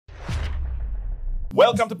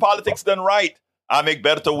Welcome to Politics Done Right. I'm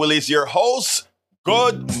Egberto Willis, your host.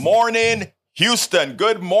 Good morning, Houston.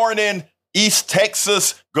 Good morning, East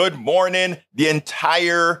Texas. Good morning, the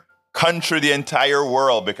entire country, the entire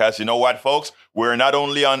world. Because you know what, folks? We're not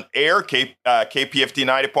only on air, KPFT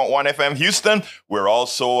 90.1 FM Houston. We're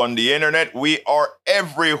also on the internet. We are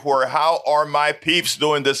everywhere. How are my peeps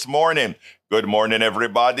doing this morning? Good morning,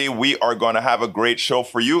 everybody. We are going to have a great show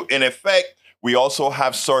for you. In effect, we also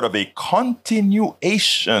have sort of a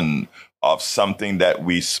continuation of something that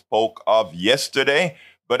we spoke of yesterday.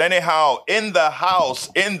 But anyhow, in the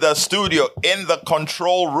house, in the studio, in the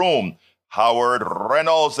control room, Howard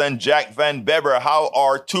Reynolds and Jack Van Beber, how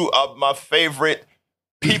are two of my favorite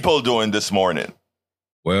people doing this morning?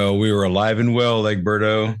 Well, we were alive and well,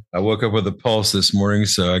 Egberto. I woke up with a pulse this morning,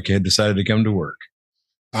 so I decided to come to work.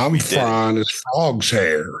 I'm fine as frog's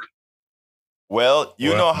hair. Well,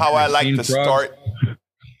 you know how I like to start.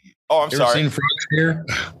 Oh, I'm sorry. Seen frogs here?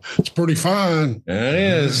 It's pretty fine. It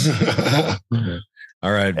is.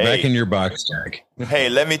 All right, back in your box, Jack. Hey,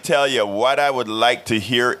 let me tell you, what I would like to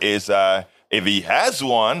hear is, if he has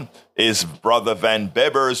one, is Brother Van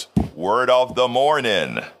Beber's word of the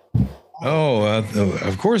morning. Oh,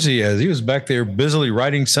 of course he has. He was back there busily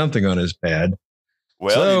writing something on his pad.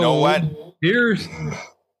 Well, so, you know what?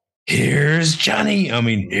 Here's Johnny.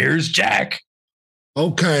 Here's Jack.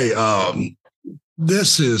 Okay,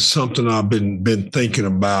 this is something I've been thinking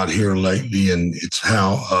about here lately, and it's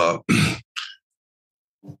how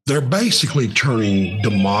they're basically turning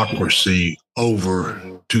democracy over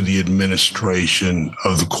to the administration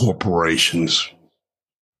of the corporations.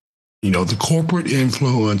 You know, the corporate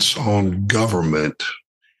influence on government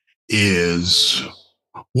is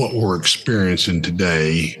what we're experiencing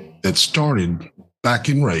today that started back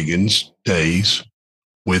in Reagan's days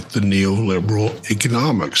with the neoliberal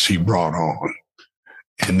economics he brought on.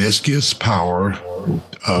 And this gives power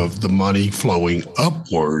of the money flowing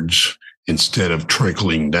upwards instead of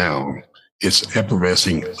trickling down. It's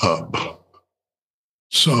effervescing up.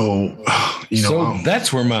 So,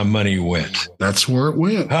 that's where my money went. That's where it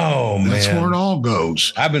went. Oh, man. That's where it all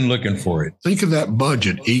goes. I've been looking for it. Think of that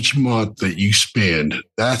budget each month that you spend.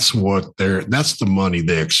 That's the money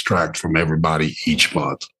they extract from everybody each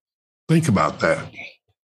month. Think about that.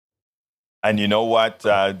 And you know what,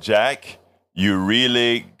 Jack? You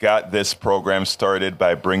really got this program started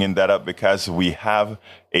by bringing that up, because we have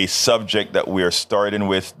a subject that we are starting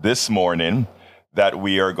with this morning that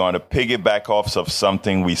we are going to piggyback off of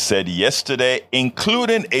something we said yesterday,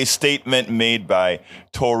 including a statement made by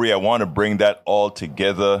Tory. I want to bring that all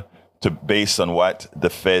together based on what the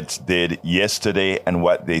feds did yesterday and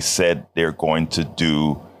what they said they're going to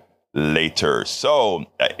do later. So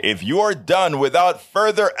if you are done, without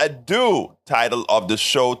further ado, title of the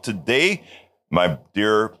show today, my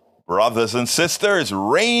dear brothers and sisters,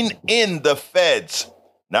 rein in the feds.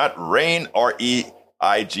 Not rein,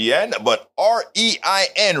 R-E-I-G-N, but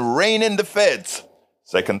R-E-I-N, rein in the feds.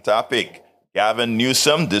 Second topic, Gavin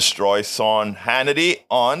Newsom destroys Sean Hannity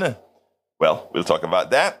on, well, we'll talk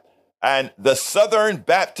about that. And the Southern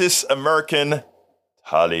Baptist American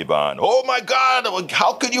Taliban. Oh my God,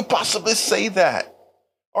 how could you possibly say that?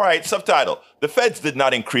 All right, subtitle. The feds did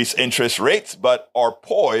not increase interest rates, but are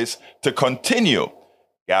poised to continue.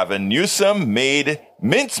 Gavin Newsom made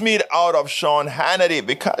mincemeat out of Sean Hannity,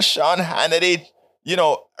 because Sean Hannity,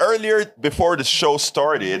 earlier before the show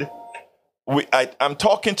started, I'm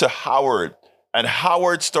talking to Howard, and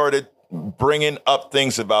Howard started bringing up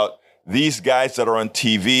things about these guys that are on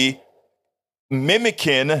TV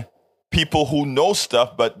mimicking people who know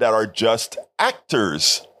stuff, but that are just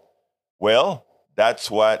actors. Well,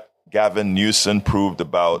 that's what Gavin Newsom proved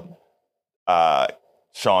about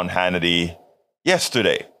Sean Hannity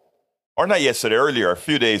yesterday. Or not yesterday, earlier, a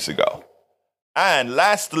few days ago. And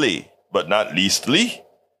lastly, but not leastly,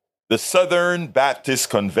 the Southern Baptist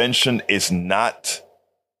Convention is not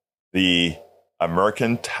the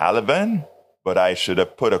American Taliban, but I should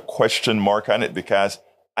have put a question mark on it, because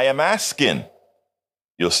I am asking.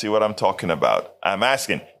 You'll see what I'm talking about. I'm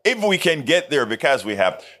asking if we can get there, because we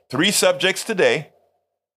have 3 subjects today.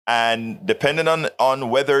 And depending on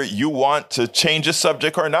whether you want to change a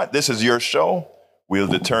subject or not, this is your show. We'll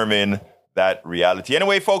determine that reality.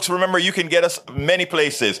 Anyway, folks, remember, you can get us many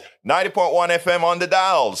places. 90.1 FM on the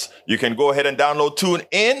dials. You can go ahead and download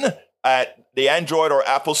TuneIn at the Android or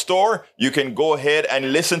Apple store. You can go ahead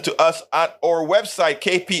and listen to us at our website,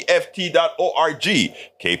 kpft.org,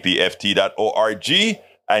 kpft.org,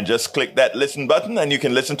 and just click that listen button and you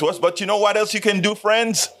can listen to us. But you know what else you can do,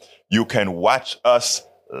 friends? You can watch us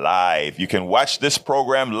live. You can watch this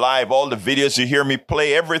program live. All the videos you hear me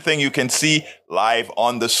play, everything you can see live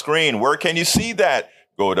on the screen. Where can you see that?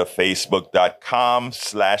 Go to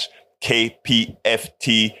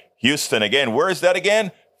facebook.com/KPFT Houston. Again, where is that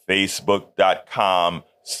again?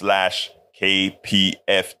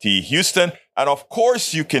 Facebook.com/KPFT Houston. And of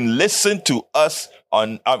course, you can listen to us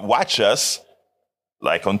watch us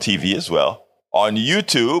like on TV as well on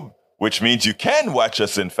YouTube, which means you can watch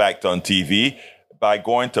us, in fact, on TV by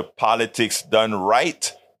going to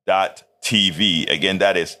politicsdoneright.tv. Again,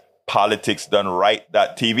 that is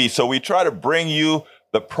politicsdoneright.tv. So we try to bring you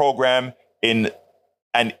the program in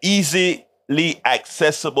an easily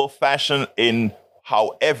accessible fashion in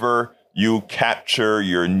however you capture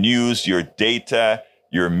your news, your data,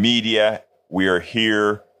 your media. We are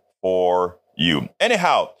here for you.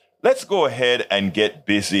 Anyhow, let's go ahead and get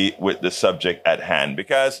busy with the subject at hand,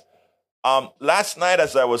 because last night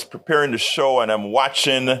as I was preparing the show and I'm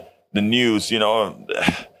watching the news, my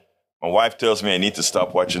wife tells me I need to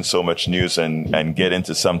stop watching so much news and get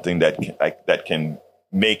into something that can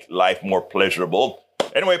make life more pleasurable.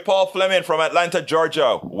 Anyway, Paul Fleming from Atlanta,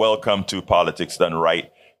 Georgia. Welcome to Politics Done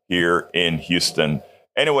Right here in Houston.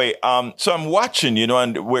 Anyway, so I'm watching,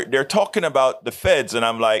 and they're talking about the feds, and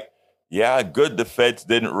I'm like, yeah, good, the feds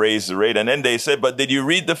didn't raise the rate. And then they said, but did you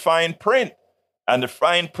read the fine print? And the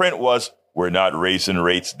fine print was, we're not raising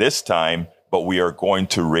rates this time, but we are going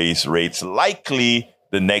to raise rates likely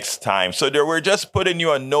the next time. So they were just putting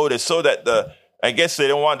you on notice so that I guess they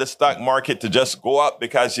don't want the stock market to just go up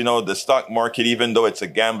because, the stock market, even though it's a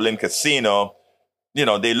gambling casino,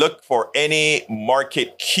 they look for any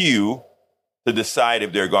market cue to decide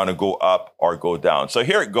if they're going to go up or go down. So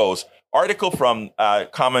here it goes. Article from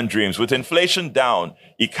Common Dreams. With inflation down,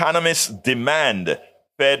 economists demand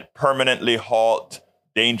Fed permanently halt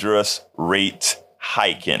dangerous rate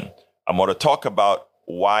hiking. I'm going to talk about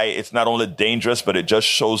why it's not only dangerous, but it just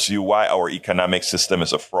shows you why our economic system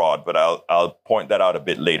is a fraud. But I'll point that out a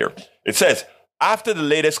bit later. It says, after the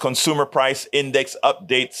latest consumer price index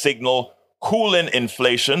update signal cooling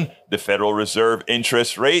inflation, the Federal Reserve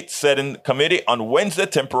interest rate setting committee on Wednesday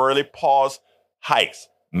temporarily paused hikes.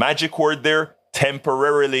 Magic word there,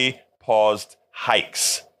 temporarily paused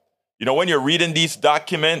hikes. When you're reading these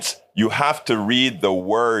documents, you have to read the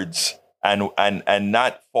words and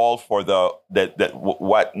not fall for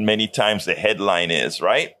what many times the headline is,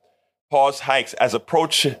 right? Pause hikes as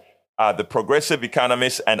approach. The progressive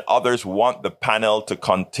economists and others want the panel to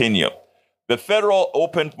continue. The Federal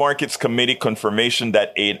Open Markets Committee confirmation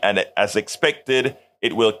that as expected,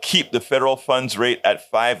 it will keep the federal funds rate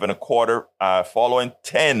at 5.25 following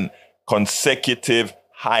 10 consecutive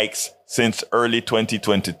hikes since early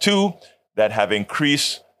 2022 that have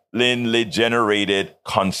increasingly generated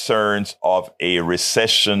concerns of a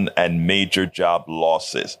recession and major job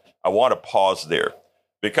losses. I want to pause there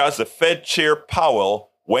because the Fed Chair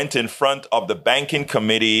Powell went in front of the Banking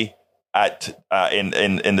Committee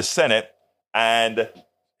in the Senate, and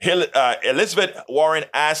Elizabeth Warren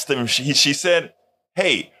asked him, she said,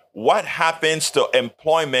 hey, what happens to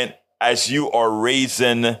employment as you are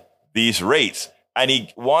raising these rates? And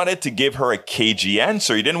he wanted to give her a cagey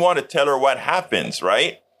answer. He didn't want to tell her what happens,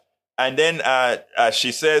 right? And then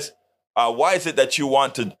she says, why is it that you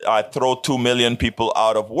want to throw 2 million people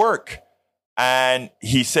out of work? And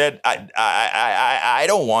he said, I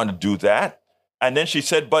don't want to do that. And then she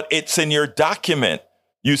said, but it's in your document.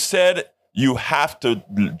 You said you have to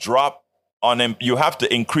you have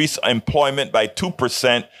to increase employment by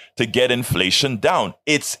 2% to get inflation down.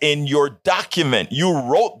 It's in your document. You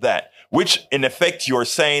wrote that, which in effect you're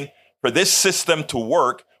saying for this system to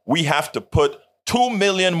work, we have to put 2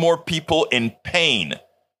 million more people in pain.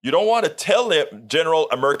 You don't want to tell the general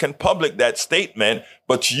American public that statement,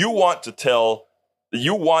 but you want to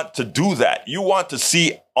do that. You want to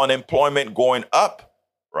see unemployment going up,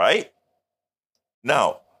 right?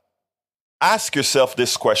 Now, ask yourself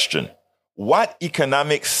this question. What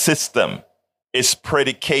economic system is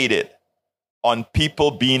predicated on people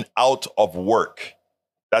being out of work?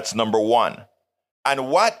 That's number one. And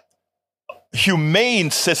what humane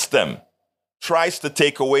system tries to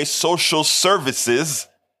take away social services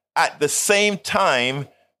at the same time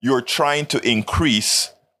you're trying to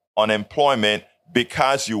increase unemployment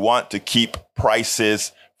because you want to keep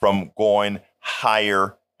prices from going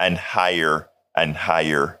higher and higher and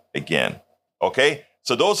higher again? Okay?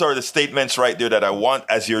 So those are the statements right there that I want,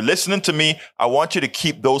 as you're listening to me, I want you to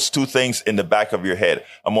keep those two things in the back of your head.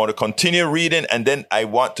 I'm going to continue reading, and then I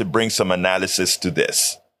want to bring some analysis to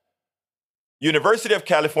this. University of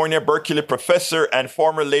California, Berkeley professor and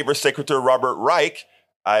former Labor Secretary Robert Reich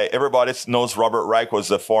Everybody knows Robert Reich was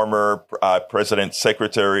the former president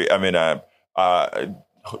secretary.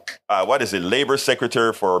 Labor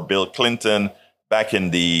secretary for Bill Clinton back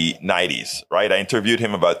in the 90s, right? I interviewed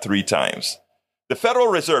him about 3 times. The Federal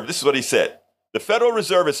Reserve, this is what he said. The Federal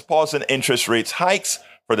Reserve is pausing interest rates hikes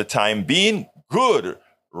for the time being. Good,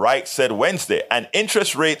 Reich said Wednesday. And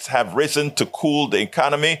interest rates have risen to cool the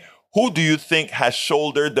economy. Who do you think has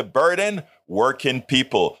shouldered the burden? Working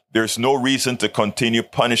people. There's no reason to continue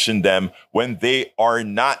punishing them when they are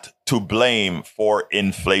not to blame for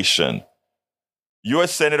inflation.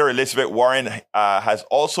 U.S. Senator Elizabeth Warren has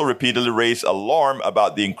also repeatedly raised alarm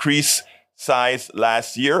about the increased size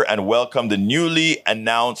last year and welcomed the newly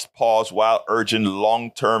announced pause while urging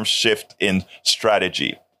long-term shift in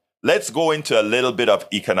strategy. Let's go into a little bit of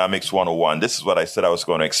Economics 101. This is what I said I was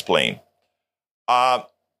going to explain.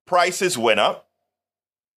 Prices went up.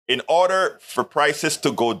 In order for prices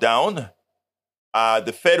to go down,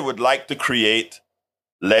 the Fed would like to create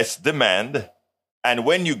less demand. And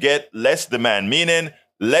when you get less demand, meaning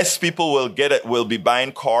less people will be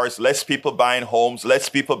buying cars, less people buying homes, less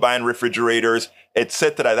people buying refrigerators,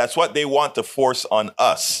 etc. That's what they want to force on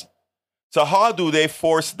us. So how do they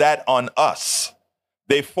force that on us?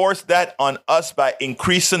 They force that on us by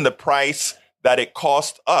increasing the price that it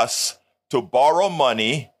costs us to borrow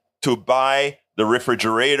money to buy the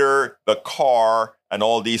refrigerator, the car, and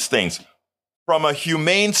all these things. From a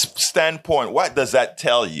humane standpoint, what does that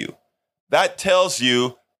tell you? That tells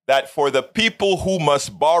you that for the people who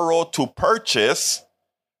must borrow to purchase,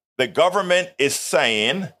 the government is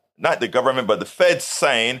saying, not the government, but the Fed's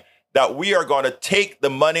saying that we are going to take the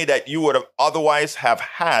money that you would have otherwise have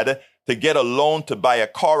had to get a loan to buy a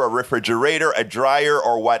car, a refrigerator, a dryer,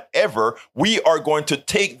 or whatever. We are going to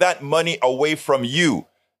take that money away from you.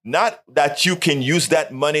 Not that you can use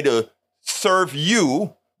that money to serve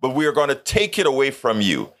you, but we are going to take it away from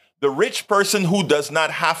you. The rich person who does not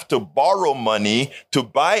have to borrow money to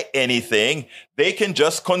buy anything, they can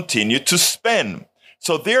just continue to spend.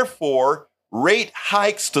 So therefore, rate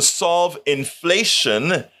hikes to solve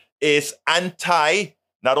inflation is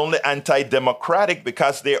not only anti-democratic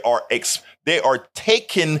because they are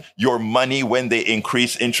taking your money when they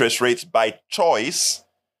increase interest rates by choice,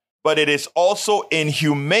 but it is also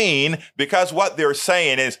inhumane because what they're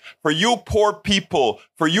saying is for you poor people,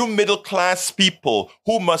 for you middle-class people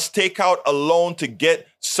who must take out a loan to get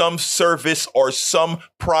some service or some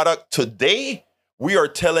product today, we are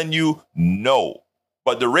telling you no.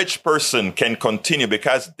 But the rich person can continue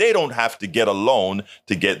because they don't have to get a loan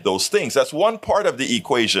to get those things. That's one part of the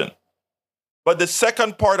equation. But the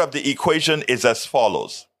second part of the equation is as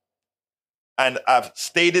follows. And I've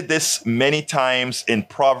stated this many times in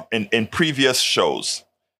previous shows.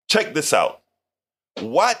 Check this out.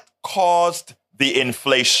 What caused the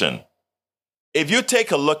inflation? If you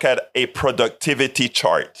take a look at a productivity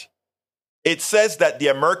chart, it says that the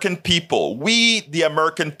American people, the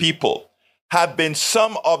American people, have been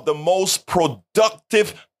some of the most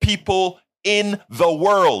productive people in the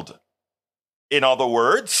world. In other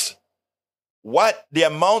words, what the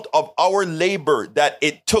amount of our labor that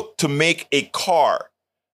it took to make a car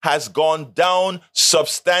has gone down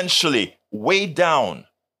substantially, way down.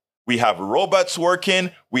 We have robots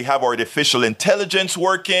working, we have artificial intelligence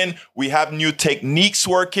working, we have new techniques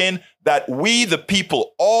working that we, the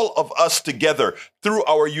people, all of us together, through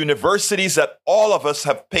our universities that all of us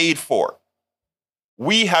have paid for,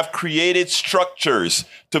 we have created structures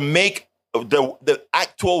to make the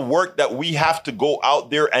actual work that we have to go out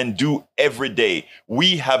there and do every day.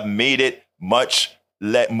 We have made it much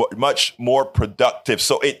more productive.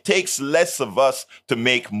 So it takes less of us to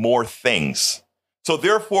make more things. So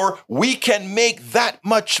therefore, we can make that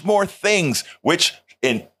much more things, which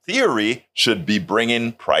in theory should be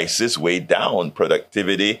bringing prices way down.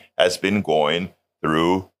 Productivity has been going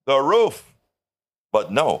through the roof. But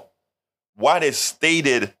no. What is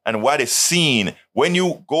stated and what is seen when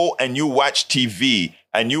you go and you watch TV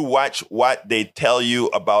and you watch what they tell you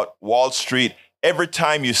about Wall Street, every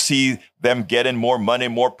time you see them getting more money,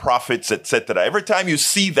 more profits, etc., every time you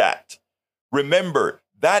see that, remember,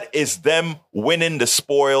 that is them winning the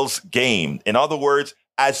spoils game. In other words,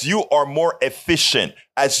 as you are more efficient,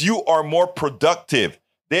 as you are more productive,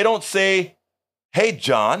 they don't say, hey,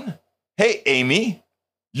 John, hey, Amy,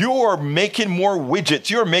 you are making more widgets.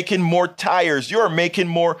 You're making more tires. You're making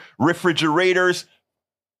more refrigerators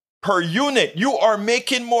per unit. You are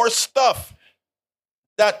making more stuff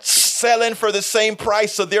that's selling for the same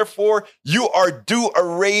price. So therefore, you are due a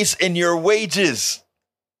raise in your wages.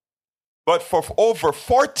 But for over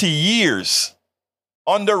 40 years,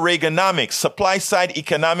 under Reaganomics, supply side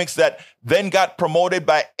economics that then got promoted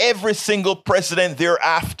by every single president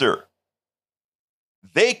thereafter.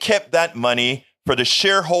 They kept that money for the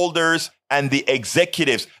shareholders and the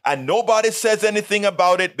executives. And nobody says anything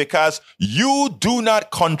about it because you do not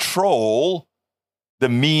control the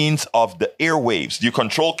means of the airwaves. You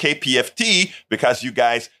control KPFT because you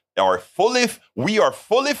guys we are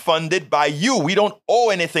fully funded by you. We don't owe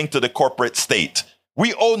anything to the corporate state.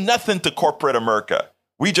 We owe nothing to corporate America.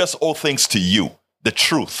 We just owe things to you, the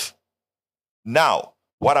truth. Now,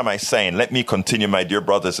 what am I saying? Let me continue, my dear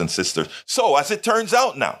brothers and sisters. So, as it turns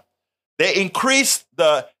out now, they increased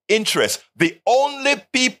the interest. The only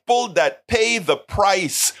people that pay the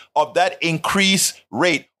price of that increased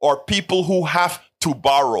rate are people who have to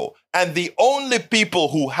borrow. And the only people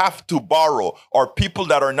who have to borrow are people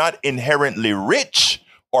that are not inherently rich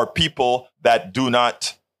or people that do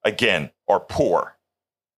not, again, are poor.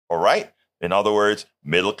 All right? In other words,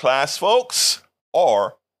 middle class folks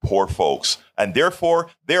or poor folks. And therefore,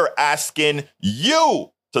 they're asking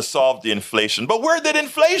you to solve the inflation. But where did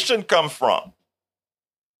inflation come from?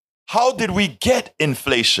 How did we get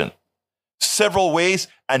inflation? Several ways,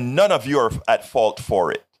 and none of you are at fault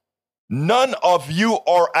for it. None of you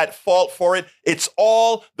are at fault for it. It's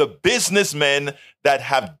all the businessmen that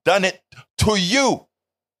have done it to you.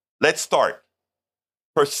 Let's start.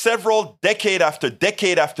 For several decade after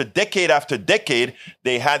decade after decade after decade,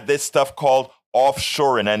 they had this stuff called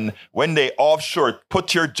offshoring. And when they offshore,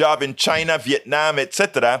 put your job in China, Vietnam,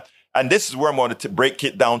 etc. And this is where I'm going to break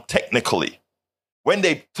it down technically. When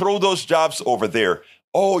they throw those jobs over there,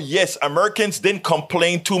 oh, yes, Americans didn't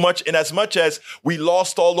complain too much in as much as we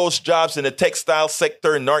lost all those jobs in the textile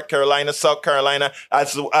sector in North Carolina, South Carolina,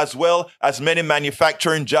 as well as many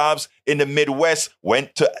manufacturing jobs in the Midwest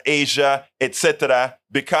went to Asia, etc.,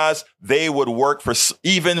 because they would work for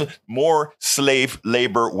even more slave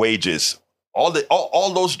labor wages.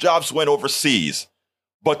 All those jobs went overseas.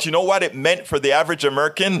 But you know what it meant for the average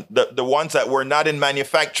American, the ones that were not in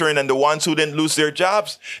manufacturing and the ones who didn't lose their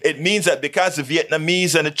jobs? It means that because the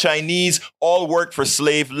Vietnamese and the Chinese all worked for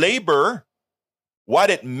slave labor,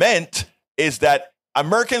 what it meant is that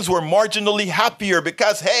Americans were marginally happier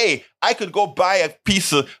because, hey, I could go buy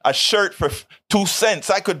a shirt for 2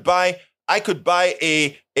 cents. I could buy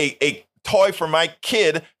a toy for my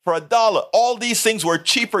kid for $1. All these things were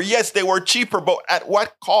cheaper. Yes, they were cheaper, but at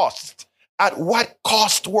what cost? At what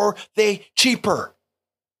cost were they cheaper?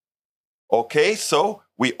 Okay, so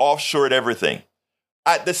we offshored everything.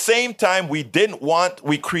 At the same time, we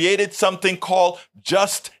created something called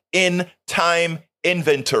just-in-time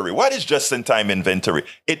inventory. What is just-in-time inventory?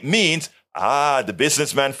 It means, the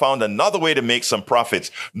businessman found another way to make some profits.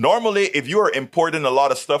 Normally, if you are importing a lot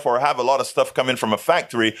of stuff or have a lot of stuff coming from a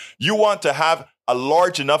factory, you want to have a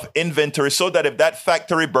large enough inventory so that if that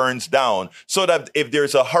factory burns down, so that if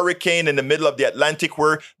there's a hurricane in the middle of the Atlantic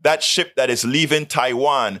where that ship that is leaving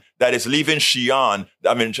Taiwan, that is leaving Shanghai,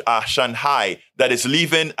 that is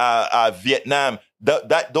leaving Vietnam,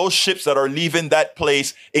 those ships that are leaving that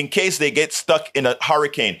place, in case they get stuck in a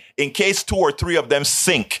hurricane, in case 2 or 3 of them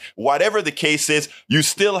sink, whatever the case is, you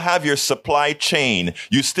still have your supply chain.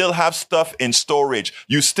 You still have stuff in storage.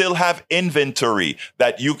 You still have inventory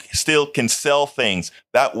that you still can sell things.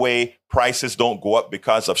 That way, prices don't go up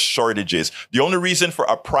because of shortages. The only reason for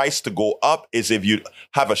a price to go up is if you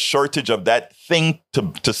have a shortage of that thing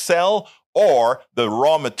to sell, or the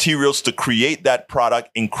raw materials to create that product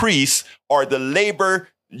increase, or the labor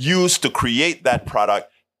used to create that product.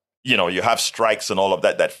 You know, you have strikes and all of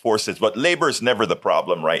that forces, but labor is never the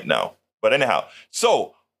problem right now. But anyhow,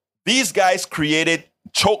 so these guys created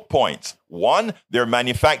choke points. 1, they're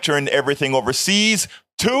manufacturing everything overseas.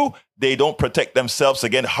 2, they don't protect themselves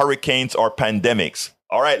against hurricanes or pandemics.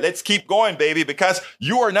 All right, let's keep going, baby, because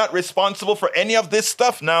you are not responsible for any of this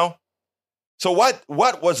stuff now. So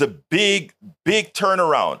what was a big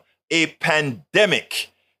turnaround? A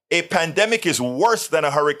pandemic. A pandemic is worse than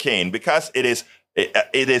a hurricane because it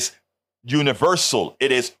is universal.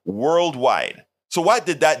 It is worldwide. So what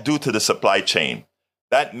did that do to the supply chain?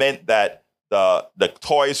 That meant that the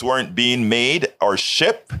toys weren't being made or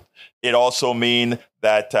shipped. It also means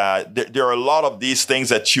that there are a lot of these things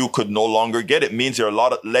that you could no longer get. It means there are a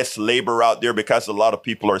lot less labor out there because a lot of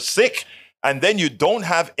people are sick. And then you don't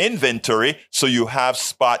have inventory, so you have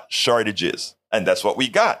spot shortages. And that's what we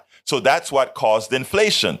got. So that's what caused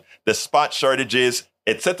inflation, the spot shortages,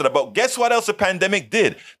 etc. But guess what else the pandemic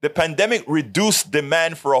did? The pandemic reduced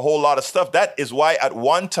demand for a whole lot of stuff. That is why at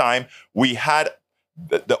one time we had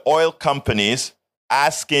the oil companies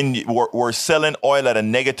were selling oil at a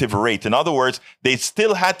negative rate. In other words, they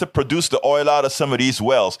still had to produce the oil out of some of these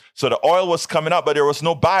wells. So the oil was coming up, but there was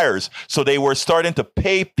no buyers. So they were starting to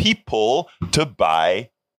pay people to buy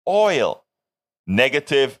oil.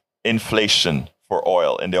 Negative inflation for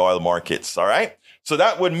oil in the oil markets. All right. So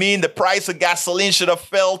that would mean the price of gasoline should have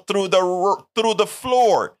fell through the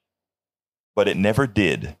floor. But it never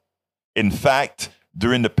did. In fact,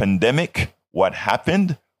 during the pandemic, what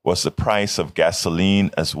happened was the price of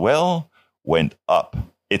gasoline as well went up.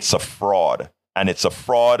 It's a fraud. And it's a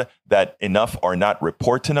fraud that enough are not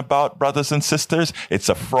reporting about, brothers and sisters. It's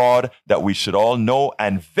a fraud that we should all know.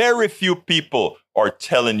 And very few people are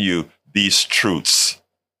telling you these truths.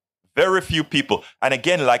 Very few people. And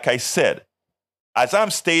again, like I said, as I'm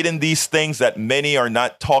stating these things that many are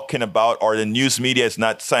not talking about or the news media is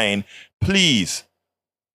not saying, please,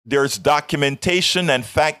 there's documentation and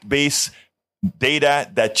fact-based data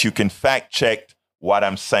that you can fact check what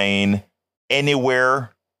I'm saying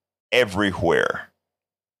anywhere, everywhere.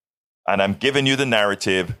 And I'm giving you the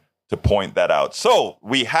narrative to point that out. So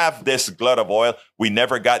we have this glut of oil. We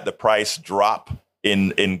never got the price drop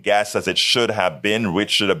in gas as it should have been,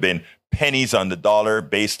 which should have been pennies on the dollar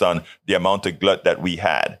based on the amount of glut that we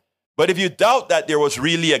had. But if you doubt that there was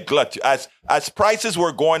really a glut, as prices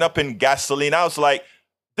were going up in gasoline, I was like,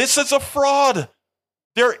 this is a fraud.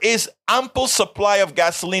 There is ample supply of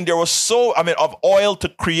gasoline. There was of oil to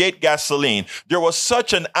create gasoline. There was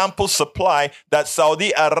such an ample supply that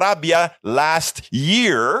Saudi Arabia last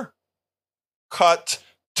year cut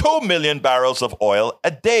 2 million barrels of oil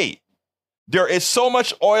a day. There is so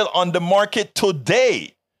much oil on the market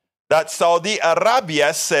today that Saudi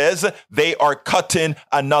Arabia says they are cutting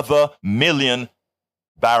another 1 million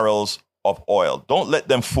barrels of oil. Don't let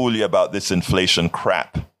them fool you about this inflation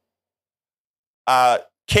crap.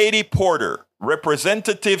 Katie Porter,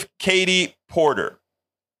 Representative Katie Porter,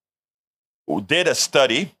 who did a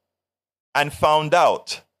study and found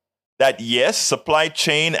out that, yes, supply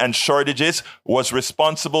chain and shortages was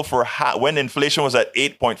responsible for, when inflation was at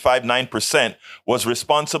 8.59%, was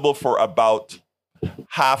responsible for about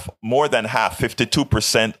more than half,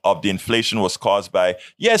 52% of the inflation was caused by,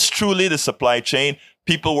 yes, truly the supply chain.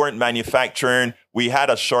 People weren't manufacturing. We had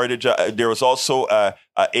a shortage. There was also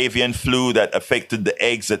avian flu that affected the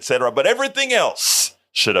eggs, etc. But everything else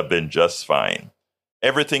should have been just fine.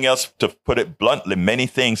 Everything else, to put it bluntly, many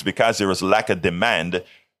things, because there was lack of demand,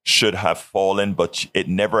 should have fallen, but it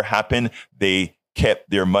never happened. They kept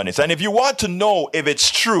their monies. And if you want to know if it's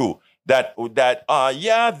true that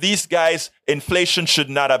these guys, inflation should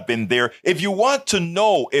not have been there. If you want to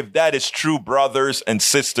know if that is true, brothers and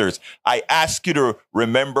sisters, I ask you to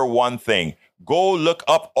remember one thing. Go look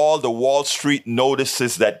up all the Wall Street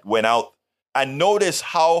notices that went out and notice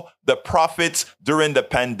how the profits during the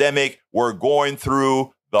pandemic were going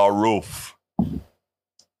through the roof.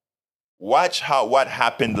 Watch what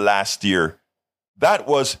happened last year. That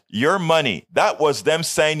was your money. That was them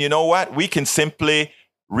saying, you know what? We can simply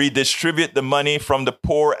redistribute the money from the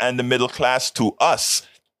poor and the middle class to us.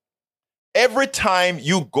 Every time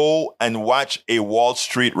you go and watch a Wall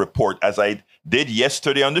Street report, as I did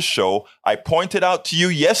yesterday on the show, I pointed out to you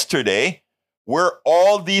yesterday where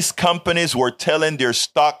all these companies were telling their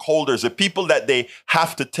stockholders, the people that they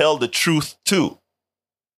have to tell the truth to,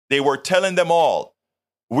 they were telling them all,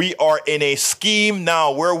 we are in a scheme now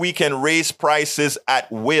where we can raise prices at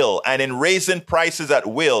will. And in raising prices at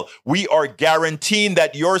will, we are guaranteeing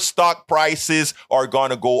that your stock prices are going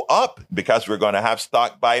to go up because we're going to have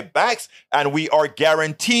stock buybacks. And we are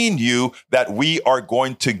guaranteeing you that we are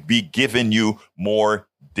going to be giving you more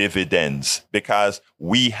dividends because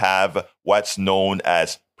we have what's known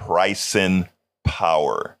as pricing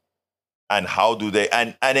power. And how do they?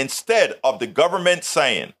 And instead of the government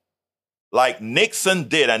saying, like Nixon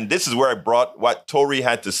did, and this is where I brought what Tory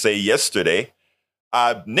had to say yesterday.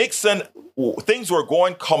 Nixon, things were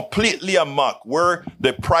going completely amok, where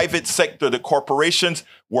the private sector, the corporations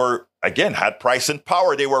were, again, had pricing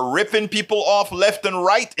power. They were ripping people off left and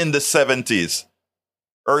right in the 70s,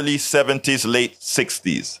 early 70s, late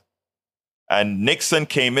 60s. And Nixon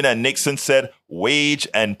came in and Nixon said, wage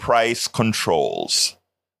and price controls.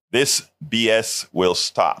 This BS will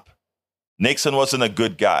stop. Nixon wasn't a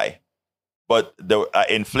good guy. But the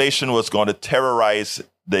inflation was going to terrorize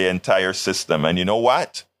the entire system. And you know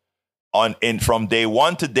what? From day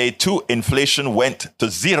 1 to day 2, inflation went to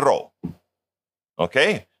zero.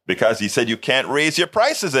 Okay? Because he said you can't raise your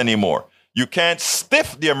prices anymore. You can't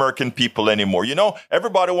stiff the American people anymore. You know,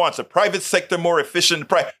 everybody wants a private sector more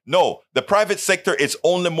efficient. No, the private sector is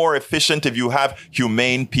only more efficient if you have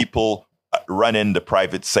humane people running the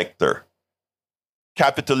private sector.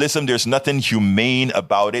 capitalism, there's nothing humane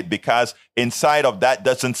about it, because inside of that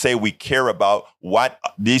doesn't say we care about what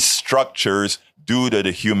these structures do to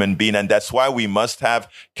the human being. And that's why we must have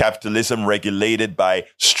capitalism regulated by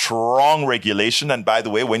strong regulation. And by the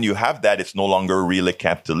way, when you have that, it's no longer really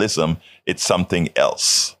capitalism. It's something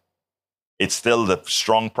else. It's still the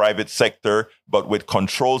strong private sector, but with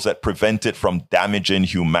controls that prevent it from damaging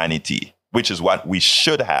humanity, which is what we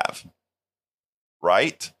should have.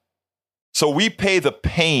 Right? So we pay the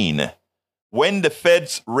pain. When the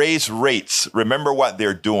feds raise rates, remember what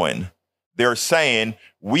they're doing. They're saying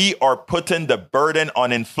we are putting the burden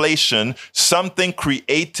on inflation, something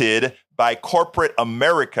created by corporate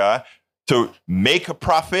America to make a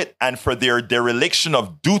profit and for their dereliction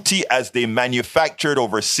of duty as they manufactured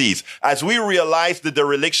overseas. As we realize the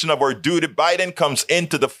dereliction of our duty, Biden comes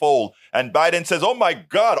into the fold and Biden says, oh my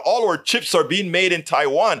God, all our chips are being made in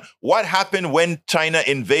Taiwan. What happened when China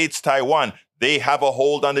invades Taiwan? They have a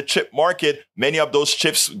hold on the chip market. Many of those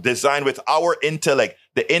chips designed with our intellect,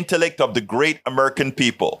 the intellect of the great American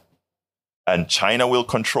people. And China will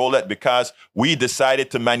control it because we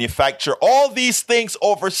decided to manufacture all these things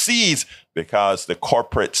overseas because the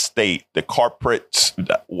corporate state, the corporates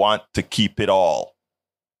want to keep it all.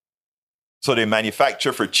 So they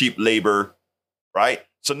manufacture for cheap labor, right?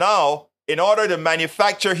 So now, in order to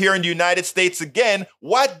manufacture here in the United States again,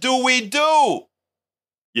 what do we do?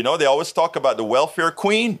 You know, they always talk about the welfare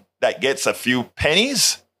queen that gets a few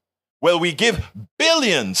pennies. Well, we give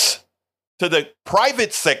billions to the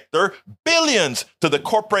private sector, billions to the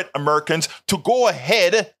corporate Americans to go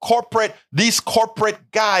ahead. These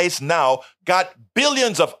corporate guys now got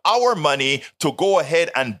billions of our money to go ahead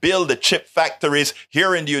and build the chip factories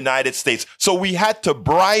here in the United States. So we had to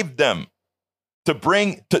bribe them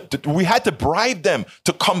we had to bribe them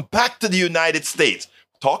to come back to the United States.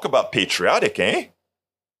 Talk about patriotic, eh?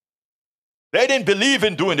 They didn't believe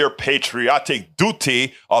in doing their patriotic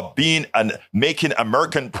duty of making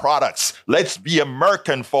American products. Let's be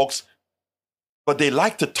American, folks. But they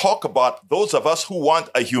like to talk about those of us who want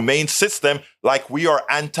a humane system like we are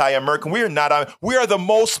anti-American. We are not. We are the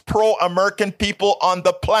most pro-American people on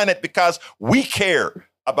the planet because we care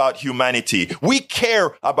about humanity. We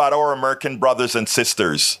care about our American brothers and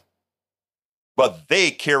sisters. But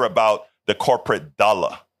they care about the corporate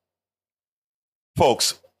dollar.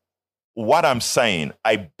 Folks, what I'm saying,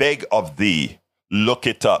 I beg of thee, look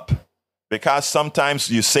it up. Because sometimes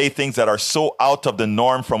you say things that are so out of the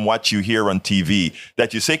norm from what you hear on TV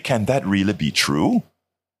that you say, can that really be true?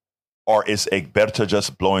 Or is Egberto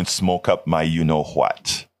just blowing smoke up my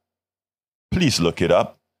you-know-what? Please look it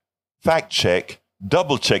up. Fact check,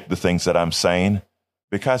 double check the things that I'm saying.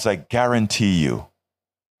 Because I guarantee you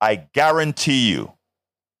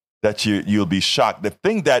that you'll be shocked. The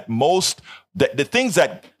things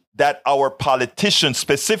that our politicians,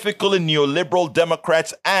 specifically neoliberal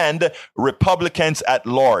Democrats and Republicans at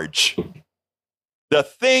large, the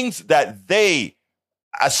things that they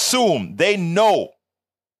assume, they know,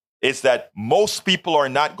 is that most people are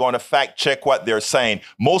not going to fact check what they're saying.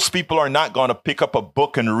 Most people are not going to pick up a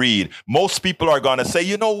book and read. Most people are going to say,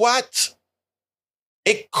 you know what?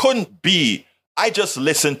 It couldn't be. I just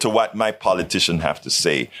listen to what my politician have to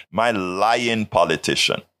say. My lying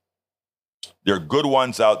politician. There are good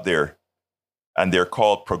ones out there, and they're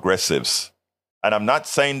called progressives. And I'm not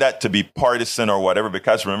saying that to be partisan or whatever,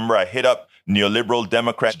 because remember, I hit up neoliberal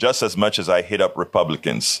Democrats just as much as I hit up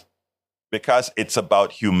Republicans, because it's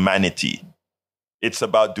about humanity. It's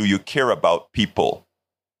about, do you care about people?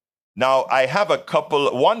 Now, I have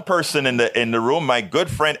one person in the room, my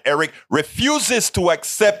good friend Eric, refuses to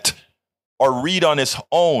accept or read on his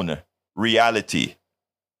own reality.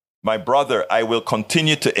 My brother, I will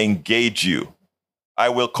continue to engage you. I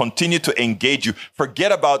will continue to engage you.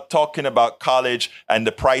 Forget about talking about college and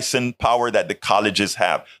the pricing power that the colleges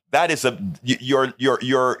have. That is you're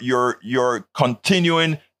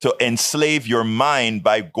continuing to enslave your mind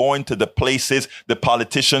by going to the places the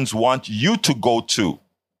politicians want you to go to.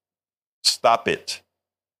 Stop it.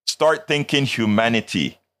 Start thinking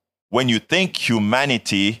humanity. When you think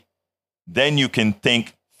humanity, then you can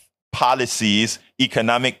think policies,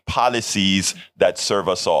 economic policies that serve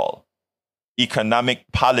us all. Economic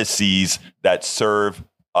policies that serve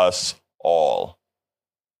us all.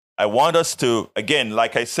 I want us to, again,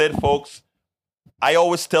 like I said, folks, I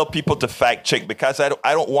always tell people to fact check because I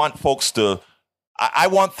don't want folks to, I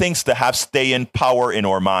want things to have staying power in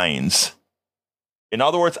our minds. In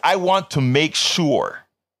other words, I want to make sure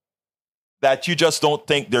that you just don't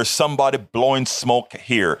think there's somebody blowing smoke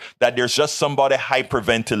here, that there's just somebody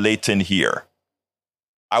hyperventilating here.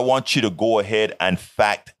 I want you to go ahead and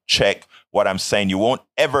fact check what I'm saying. You won't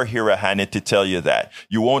ever hear a Hannity tell you that.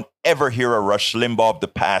 You won't ever hear a Rush Limbaugh of the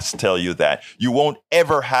past tell you that. You won't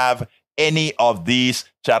ever have any of these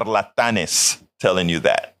charlatanes telling you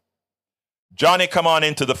that. Johnny, come on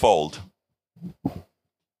into the fold.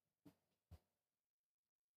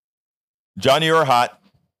 Johnny, you're hot.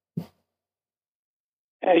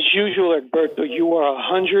 As usual, Alberto, you are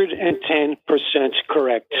 110%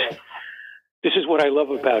 correct. This is what I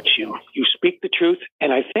love about you. You speak the truth,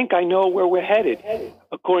 and I think I know where we're headed,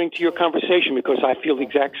 according to your conversation, because I feel the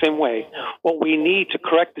exact same way. What we need to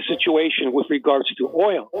correct the situation with regards to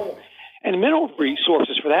oil and mineral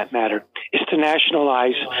resources, for that matter, is to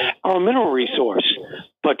nationalize our mineral resource.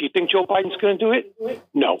 But do you think Joe Biden's going to do it?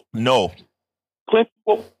 No. No.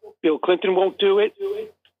 Bill Clinton won't do it.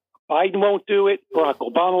 Biden won't do it. Barack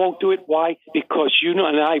Obama won't do it. Why? Because you know,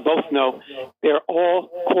 and I both know, they're all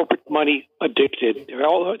corporate money addicted. They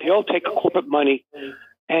all take corporate money,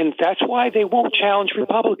 and that's why they won't challenge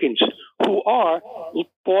Republicans who are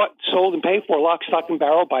bought, sold, and paid for lock, stock, and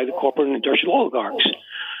barrel by the corporate and industrial oligarchs.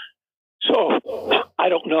 So I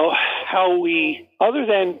don't know how we, other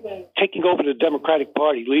than taking over the Democratic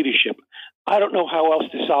Party leadership, I don't know how else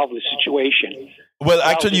to solve this situation. Well,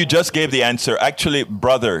 actually, you just gave the answer. Actually,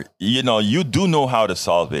 brother, you do know how to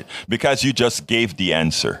solve it because you just gave the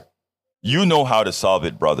answer. You know how to solve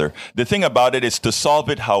it, brother. The thing about it is to solve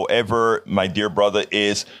it, however, my dear brother,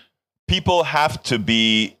 is people have to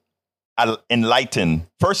be enlightened.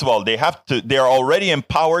 First of all, they're already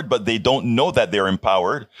empowered, but they don't know that they're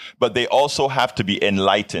empowered, but they also have to be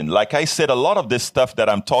enlightened. Like I said, a lot of this stuff that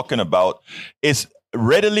I'm talking about is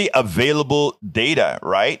readily available data,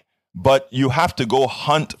 right? But you have to go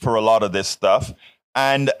hunt for a lot of this stuff.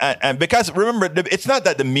 And because remember, it's not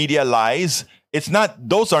that the media lies.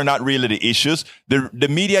 Those are not really the issues. The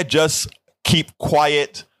media just keep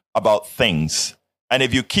quiet about things. And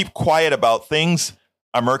if you keep quiet about things,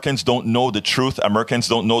 Americans don't know the truth. Americans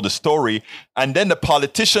don't know the story. And then the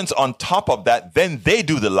politicians on top of that, then they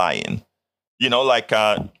do the lying. Like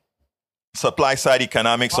supply side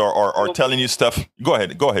economics or telling you stuff. Go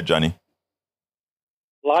ahead, Johnny.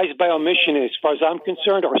 Lies by omission, as far as I'm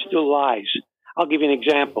concerned, are still lies. I'll give you an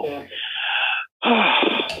example.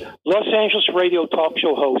 Los Angeles radio talk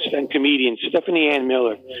show host and comedian Stephanie Ann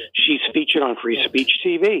Miller. She's featured on Free Speech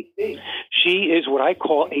TV. She is what I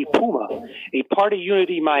call a Puma, a party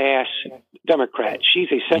unity my ass Democrat. She's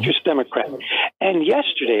a centrist Democrat. And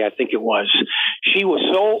yesterday, I think it was, she was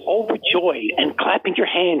so overjoyed and clapping her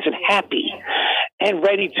hands and happy and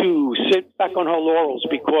ready to sit back on her laurels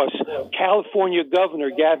because California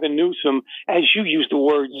Governor Gavin Newsom, as you used the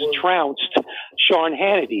words, trounced Sean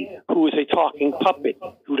Hannity, who is a talking puppet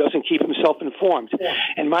who doesn't keep himself informed.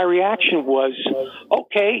 And my reaction was,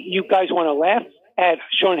 okay, you guys want to laugh at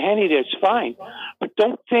Sean Hannity, that's fine. But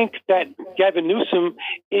don't think that Gavin Newsom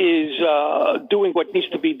is doing what needs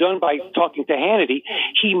to be done by talking to Hannity.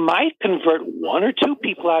 He might convert one or two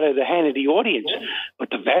people out of the Hannity audience, but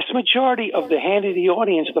the vast majority of the Hannity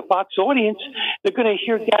audience, the Fox audience, they're going to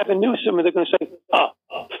hear Gavin Newsom and they're going to say,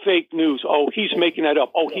 fake news. Oh, he's making that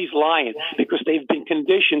up. Oh, he's lying, because they've been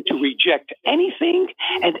conditioned to reject anything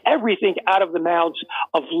and everything out of the mouths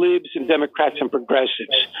of libs and Democrats and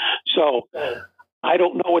progressives. So I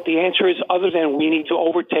don't know what the answer is other than we need to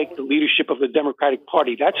overtake the leadership of the Democratic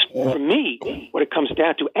Party. That's, for me, what it comes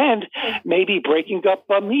down to. And maybe breaking up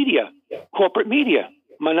media, corporate media,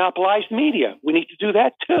 monopolized media. We need to do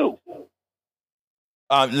that, too.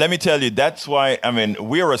 Let me tell you, that's why,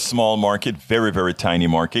 we are a small market, very, very tiny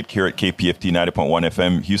market here at KPFT 90.1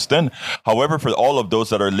 FM Houston. However, for all of those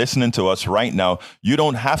that are listening to us right now, you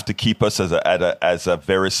don't have to keep us as a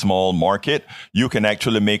very small market. You can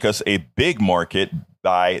actually make us a big market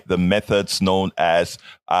by the methods known as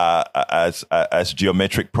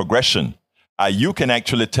geometric progression. You can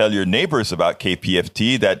actually tell your neighbors about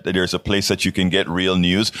KPFT, that there's a place that you can get real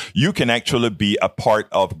news. You can actually be a part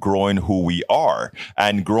of growing who we are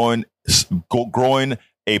and growing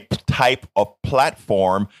a type of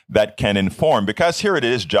platform that can inform. Because here it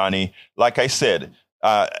is, Johnny, like I said,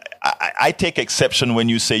 I take exception when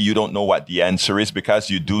you say you don't know what the answer is, because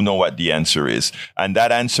you do know what the answer is. And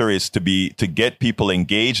that answer is to get people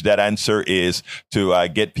engaged. That answer is to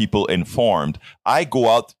get people informed. I go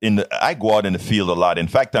out in the field a lot. In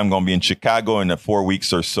fact, I'm going to be in Chicago in 4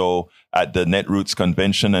 weeks or so at the Netroots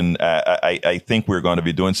convention. And I think we're going to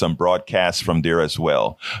be doing some broadcasts from there as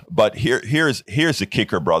well. But here's the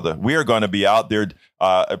kicker, brother. We are going to be out there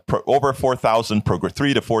over 3,000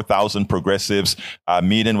 to 4,000 progressives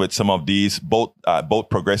meeting with with some of these, both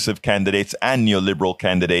progressive candidates and neoliberal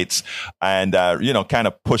candidates, and kind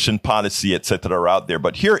of pushing policy, etc. out there.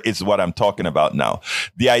 But here is what I'm talking about now.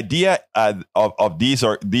 The idea of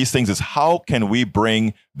these things is, how can we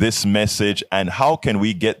bring this message and how can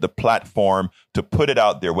we get the platform to put it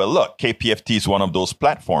out there? Well, look, KPFT is one of those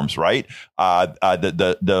platforms, right?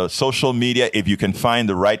 The social media, if you can find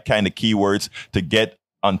the right kind of keywords to get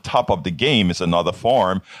on top of the game, is another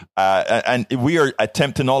form. And we are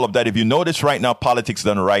attempting all of that. If you notice right now, Politics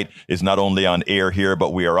Done Right is not only on air here,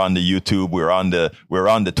 but we are on the YouTube, we're on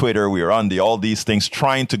the Twitter, we are on all these things,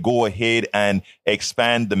 trying to go ahead and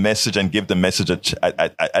expand the message and give the message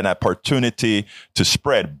an opportunity to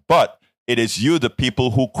spread. But it is you, the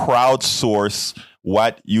people, who crowdsource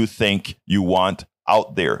what you think you want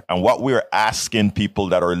out there. And what we're asking people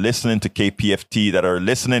that are listening to KPFT, that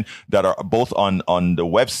are both on the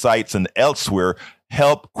websites and elsewhere,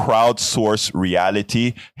 help crowdsource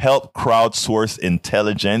reality, help crowdsource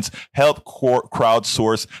intelligence, help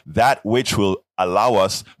crowdsource that which will allow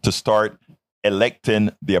us to start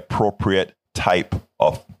electing the appropriate type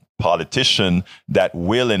of politician that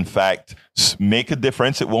will, in fact, make a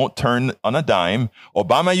difference. It won't turn on a dime.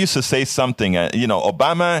 Obama used to say something,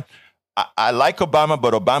 Obama, I like Obama,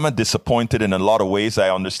 but Obama disappointed in a lot of ways.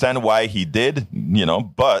 I understand why he did,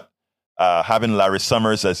 but having Larry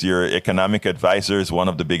Summers as your economic advisor is one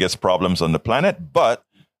of the biggest problems on the planet. But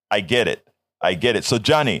I get it. So,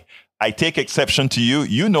 Johnny, I take exception to you.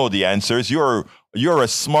 You know the answers. You're a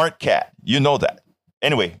smart cat. You know that.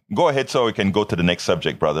 Anyway, go ahead so we can go to the next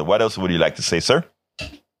subject, brother. What else would you like to say, sir?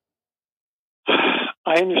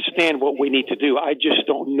 I understand what we need to do. I just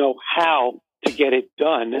don't know how to get it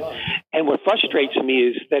done. And what frustrates me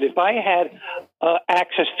is that if I had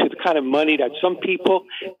access to the kind of money that some people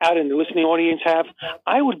out in the listening audience have,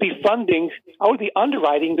 I would be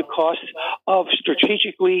underwriting the cost of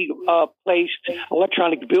strategically placed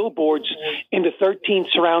electronic billboards in the 13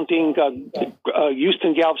 surrounding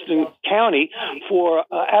Houston, Galveston County for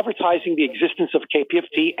advertising the existence of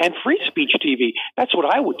KPFT and Free Speech TV. That's what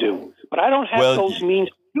I would do. But I don't have those means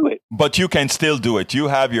to do it. But you can still do it. You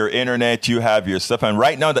have your internet, you have your stuff. And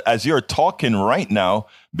right now, as you're talking right now,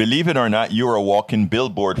 believe it or not, you're a walking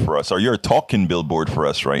billboard for us, or you're a talking billboard for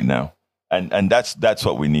us right now. And that's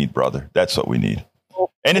what we need, brother. That's what we need.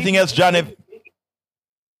 Well, anything else, John?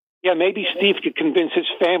 Yeah, maybe Steve could convince his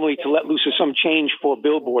family to let loose of some change for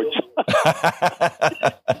billboards.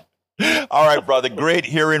 All right, brother. Great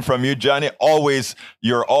hearing from you, Johnny.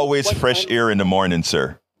 You're always fresh air in the morning,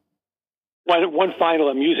 sir. One final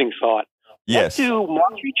amusing thought. Yes. What do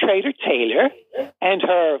Marjorie Trader Taylor and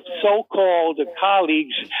her so-called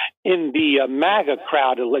colleagues in the MAGA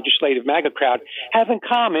crowd, the legislative MAGA crowd, have in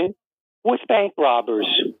common with bank robbers?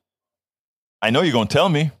 I know you're going to tell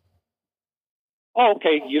me. Oh,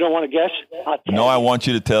 okay. You don't want to guess? No, I want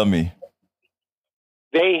you to tell me.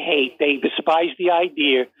 They despise the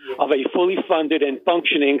idea of a fully funded and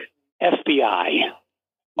functioning FBI.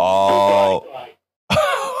 Oh.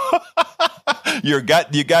 You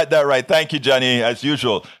got that right. Thank you, Johnny. As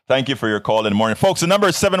usual, thank you for your call in the morning. Folks, the number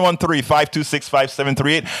is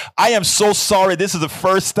 713-526-5738. I am so sorry. This is the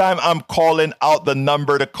first time I'm calling out the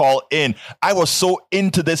number to call in. I was so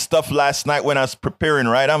into this stuff last night when I was preparing,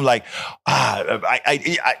 right? I'm like,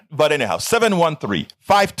 but anyhow,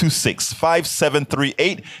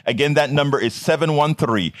 713-526-5738. Again, that number is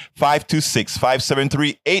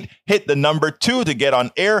 713-526-5738. Hit the number 2 to get on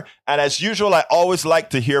air. And as usual, I always like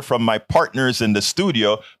to hear from my partners in the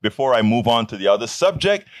studio before I move on to the other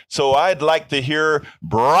subject. So I'd like to hear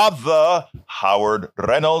Brother Howard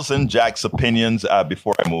Reynolds and Jack's opinions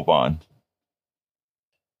before I move on.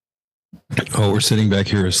 Oh, we're sitting back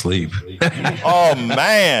here asleep. Oh,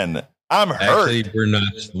 man. I'm hurt. Actually,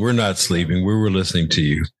 we're not sleeping. We were listening to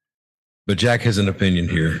you. But Jack has an opinion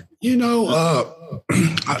here.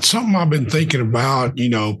 Something I've been thinking about,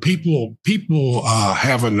 people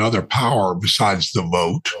have another power besides the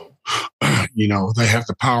vote. They have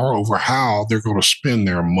the power over how they're going to spend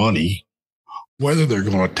their money, whether they're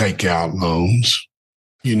going to take out loans,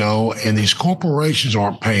 and these corporations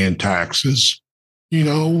aren't paying taxes.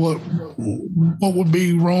 What would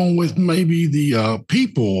be wrong with maybe the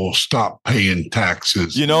people stop paying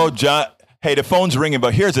taxes? John. Hey, the phone's ringing,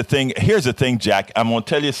 but here's the thing, Jack. I'm going to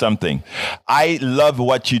tell you something. I love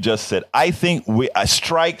what you just said. I think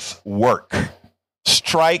strikes work.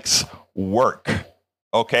 Strikes work.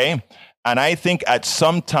 Okay? And I think at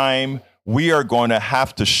some time we are going to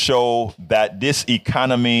have to show that this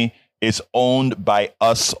economy is owned by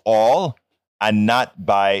us all and not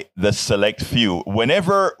by the select few.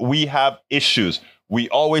 Whenever we have issues, we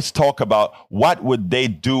always talk about what would they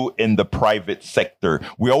do in the private sector.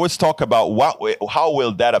 We always talk about how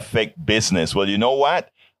will that affect business. Well, you know what?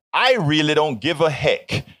 I really don't give a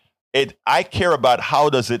heck. I care about how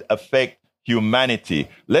does it affect humanity.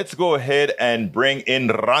 Let's go ahead and bring in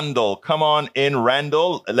Randall. Come on in,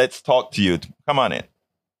 Randall. Let's talk to you. Come on in.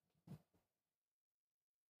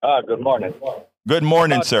 Good morning. Good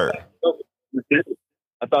morning, sir.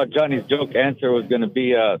 I thought Johnny's joke answer was going to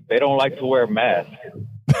be, they don't like to wear masks.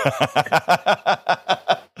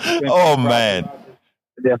 Oh, man.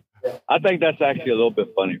 Yeah. I think that's actually a little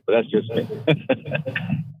bit funny, but that's just me.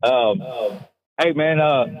 Hey, man,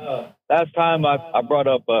 last time I brought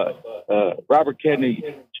up Robert Kennedy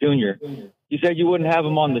Jr., you said you wouldn't have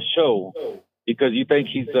him on the show because you think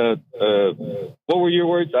he's what were your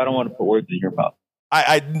words? I don't want to put words in your mouth.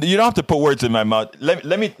 You don't have to put words in my mouth. Let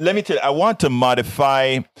me tell you, I want to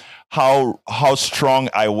modify how strong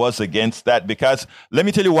I was against that, because let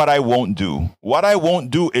me tell you what I won't do. What I won't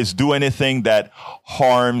do is do anything that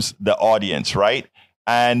harms the audience, right?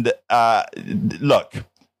 And look,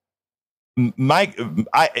 in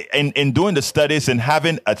doing the studies and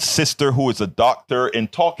having a sister who is a doctor and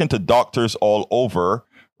talking to doctors all over,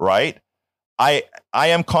 right? I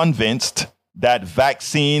am convinced that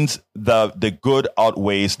vaccines, the good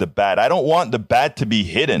outweighs the bad. I don't want the bad to be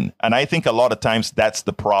hidden. And I think a lot of times that's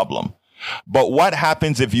the problem. But what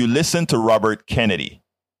happens if you listen to Robert Kennedy?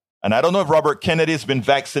 And I don't know if Robert Kennedy has been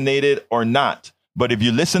vaccinated or not, but if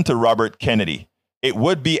you listen to Robert Kennedy, it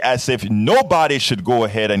would be as if nobody should go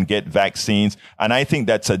ahead and get vaccines. And I think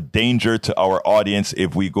that's a danger to our audience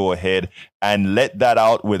if we go ahead and let that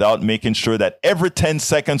out without making sure that every 10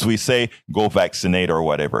 seconds we say, go vaccinate or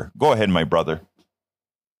whatever. Go ahead, my brother.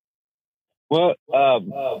 Well,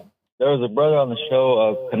 there was a brother on the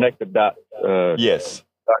show, Connected Dot. Yes.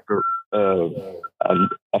 Dr.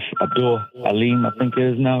 Abdul Alim, I think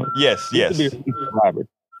it is now. Yes, yes. Robert.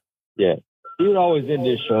 Yeah. He would always end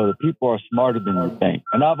this show that people are smarter than you think.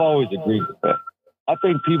 And I've always agreed with that. I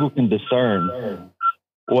think people can discern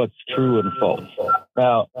what's true and false.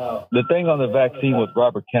 Now, the thing on the vaccine with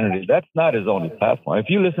Robert Kennedy, that's not his only platform. If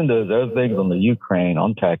you listen to his other things on the Ukraine,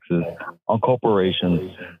 on taxes, on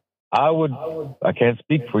corporations, I can't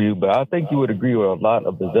speak for you, but I think you would agree with a lot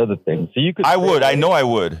of his other things. So you could. I would. I know I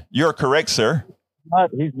would. You're correct, sir.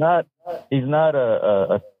 He's not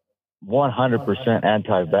a 100%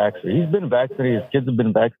 anti-vaxxer. He's been vaccinated. His kids have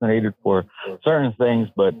been vaccinated for certain things,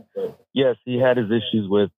 but yes, he had his issues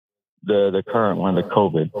with the current one, the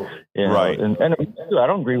COVID. You know? Right. And I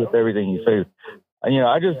don't agree with everything he says. You know,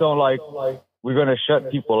 I just don't like we're going to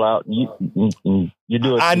shut people out. And you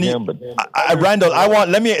do it to him, but Randall,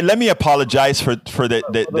 let me apologize for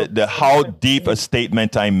the how deep a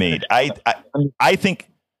statement I made. I think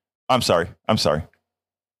I'm sorry.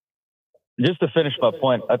 Just to finish my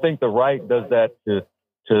point, I think the right does that to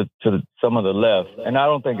some of the left, and I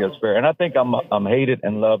don't think that's fair. And I think I'm hated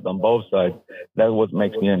and loved on both sides. That's what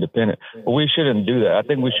makes me independent. But we shouldn't do that. I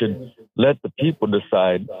think we should let the people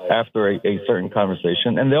decide after a certain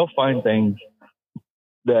conversation, and they'll find things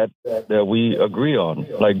that we agree on,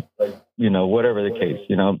 like whatever the case.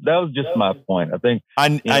 That was just my point. I think,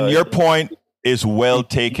 and your point is well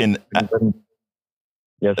taken.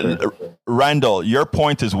 Yes, sir. Randall, your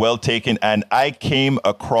point is well taken, and I came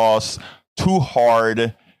across too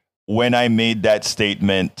hard when I made that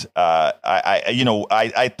statement.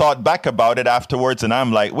 I thought back about it afterwards, and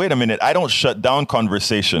I'm like, wait a minute, I don't shut down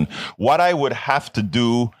conversation. What I would have to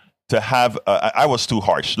do to have, I was too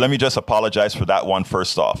harsh. Let me just apologize for that one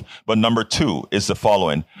first off. But number two is the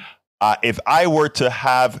following. If I were to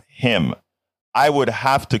have him, I would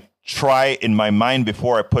have to try in my mind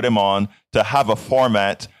before I put him on to have a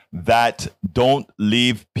format that don't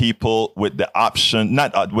leave people with the option,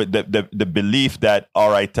 not with the belief that,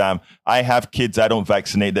 all right, I have kids, I don't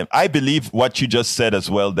vaccinate them. I believe what you just said as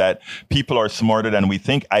well, that people are smarter than we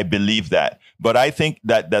think. I believe that. But I think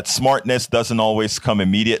that smartness doesn't always come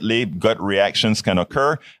immediately. Gut reactions can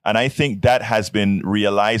occur. And I think that has been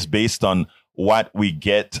realized based on what we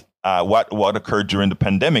get. What occurred during the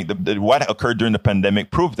pandemic? What occurred during the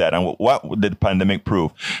pandemic proved that. And what did the pandemic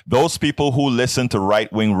prove? Those people who listen to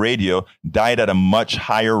right-wing radio died at a much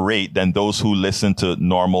higher rate than those who listen to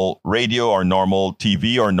normal radio or normal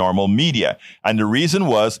TV or normal media. And the reason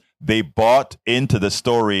was they bought into the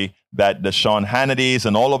story that the Sean Hannitys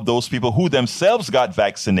and all of those people who themselves got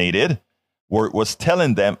vaccinated was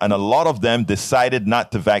telling them, and a lot of them decided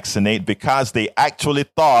not to vaccinate because they actually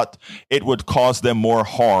thought it would cause them more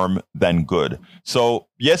harm than good. So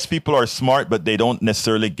yes, people are smart, but they don't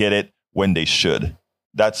necessarily get it when they should.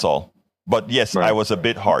 That's all. But yes, right. I was a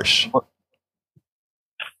bit harsh.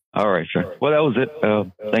 All right, sir. Well, that was it.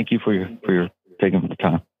 Thank you for your taking the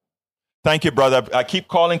time. Thank you, brother. Keep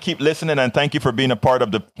calling, keep listening, and thank you for being a part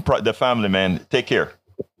of the family, man. Take care.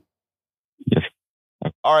 Yes.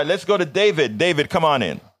 All right, let's go to David. David, come on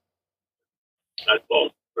in.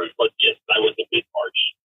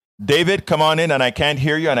 David, come on in, and I can't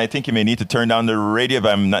hear you, and I think you may need to turn down the radio if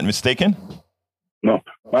I'm not mistaken. No,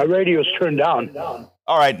 my radio's turned down.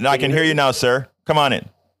 All right, now I can hear you now, sir. Come on in.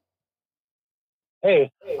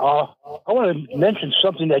 Hey, I want to mention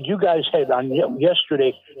something that you guys had on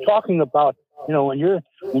yesterday, talking about, when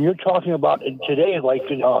you're talking about it today, like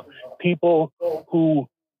people who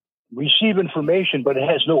receive information, but it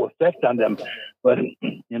has no effect on them. But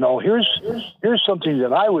here's something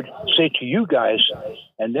that I would say to you guys,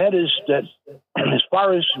 and that is that as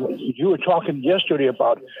far as you were talking yesterday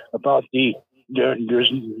about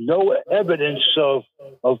there's no evidence of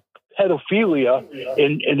pedophilia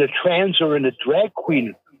in the trans or in the drag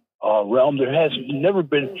queen realm. There has never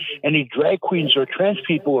been any drag queens or trans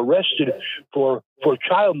people arrested for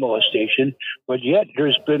child molestation, but yet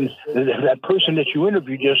there's been that person that you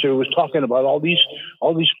interviewed yesterday was talking about all these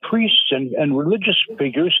priests and religious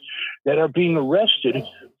figures that are being arrested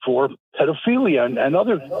for pedophilia and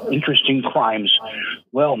other interesting crimes.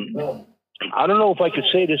 Well, I don't know if I could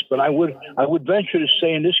say this, but I would venture to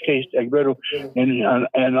say in this case, Egberto,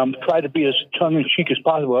 and I'm trying to be as tongue-in-cheek as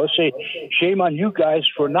possible. I would say, shame on you guys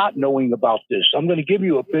for not knowing about this. I'm going to give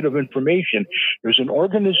you a bit of information. There's an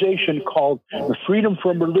organization called the Freedom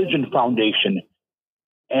from Religion Foundation,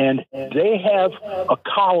 and they have a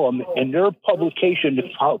column in their publication.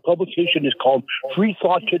 The publication is called Free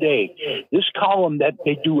Thought Today. This column that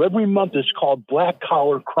they do every month is called Black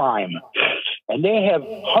Collar Crime. And they have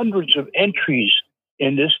hundreds of entries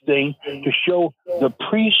in this thing to show the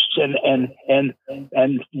priests and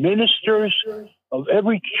ministers of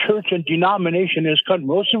every church and denomination in this country.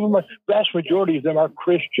 Most of them, vast majority of them are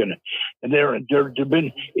Christian, and they've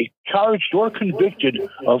been charged or convicted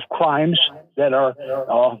of crimes that are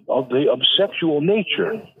of sexual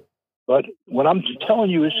nature. But what I'm telling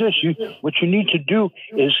you is this: what you need to do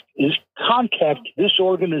is contact this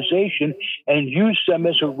organization and use them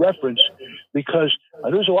as a reference, because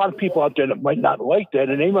there's a lot of people out there that might not like that,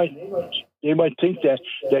 and they might think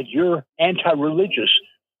that you're anti-religious.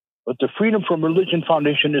 But the Freedom from Religion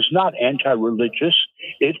Foundation is not anti-religious.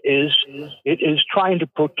 It is trying to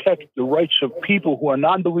protect the rights of people who are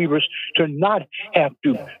non-believers to not have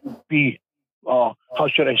to be how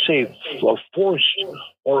should I say, forced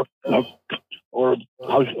or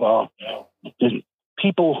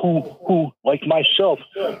people who like myself,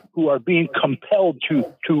 who are being compelled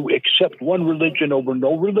to accept one religion over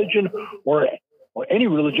no religion, or any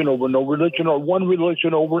religion over no religion, or one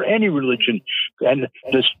religion over any religion. And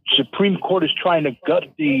the Supreme Court is trying to gut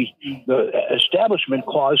the Establishment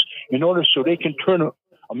Clause in order so they can turn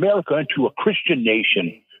America into a Christian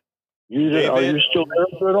nation. Are you still there,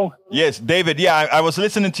 Alberto? Yes, David. Yeah, I was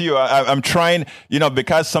listening to you. I'm trying,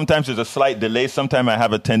 because sometimes there's a slight delay. Sometimes I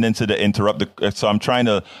have a tendency to interrupt. So I'm trying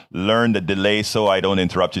to learn the delay so I don't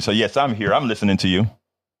interrupt you. So yes, I'm here. I'm listening to you.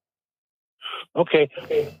 Okay.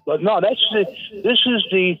 But no, this is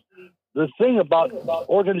the thing about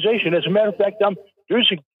organization. As a matter of fact,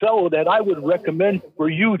 there's a fellow that I would recommend for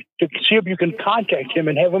you to see if you can contact him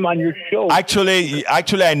and have him on your show. Actually,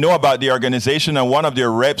 I know about the organization, and one of their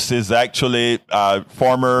reps is actually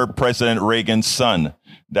former President Reagan's son.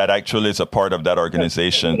 That actually is a part of that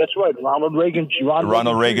organization. That's right, Ronald Reagan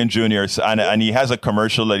Jr. And he has a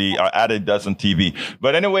commercial that he added does on TV.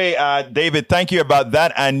 But anyway, David, thank you about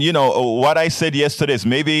that. And what I said yesterday is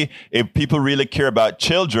maybe if people really care about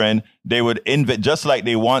children, they would just like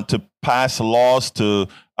they want to pass laws to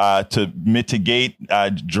mitigate,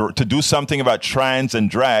 to do something about trans and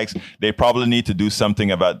drags, they probably need to do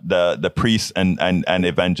something about the priests and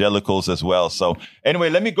evangelicals as well. So anyway,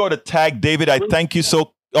 let me go to tag David. I thank you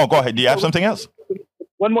so. Oh, go ahead. Do you have something else?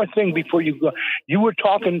 One more thing before you go. You were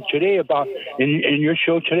talking today about in your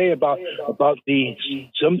show today about the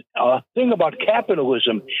thing about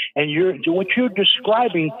capitalism, and what you're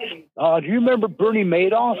describing. Do you remember Bernie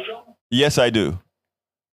Madoff? Yes, I do.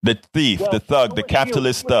 The thief, the thug, the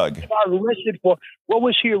capitalist thug. What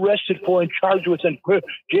was he arrested for and charged with and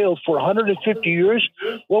jailed for 150 years?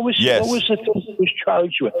 What was the thing he was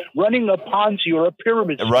charged with? Running a Ponzi or a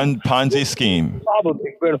pyramid scheme. Ponzi scheme.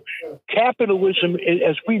 Capitalism,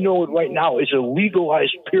 as we know it right now, is a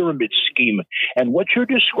legalized pyramid scheme. And what you're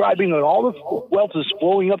describing, and all the wealth is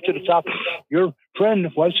flowing up to the top. Your friend,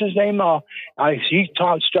 what's his name?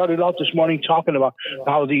 started out this morning talking about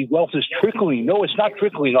how the wealth is trickling. No, it's not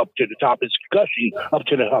trickling up to the top. It's gushing up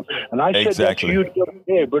to the top. And I said that to you the other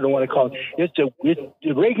day, but I want to call it.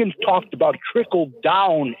 Reagan talked about trickle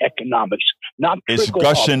down economics, not trickle It's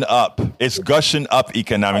gushing up. It's gushing up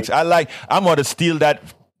economics. I'm going to steal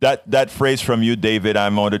that phrase from you, David.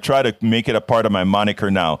 I'm going to try to make it a part of my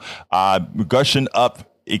moniker now. Gushing up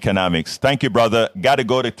economics. Thank you, brother. Got to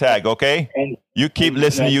go to tag, okay? And you keep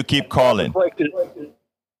listening. You keep calling.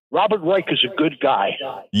 Robert Reich is a good guy.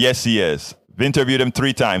 Yes, he is. I've interviewed him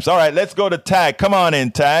 3 times. All right, let's go to tag. Come on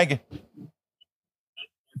in, tag.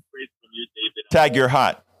 Tag, you're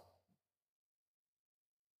hot.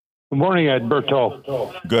 Good morning,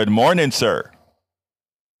 Alberto. Good morning, sir.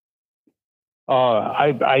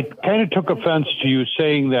 I kind of took offense to you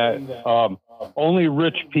saying that only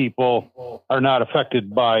rich people are not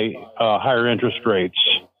affected by higher interest rates.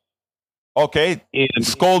 Okay, and,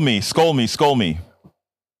 scold me.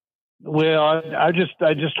 Well, I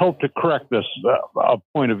just hope to correct this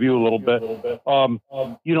point of view a little bit.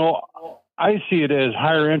 I see it as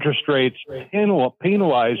higher interest rates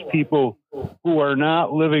penalize people who are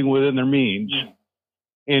not living within their means.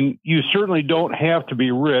 And you certainly don't have to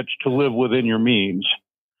be rich to live within your means.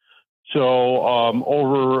 So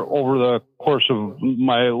over the course of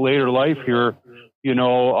my later life here,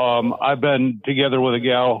 I've been together with a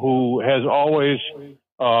gal who has always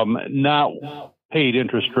not paid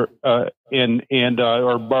interest or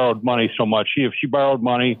borrowed money so much. If she borrowed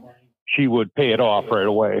money, she would pay it off right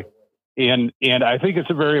away. And I think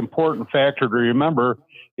it's a very important factor to remember.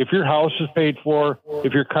 If your house is paid for,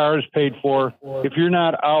 if your car is paid for, if you're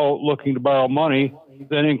not out looking to borrow money,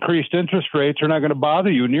 then increased interest rates are not going to bother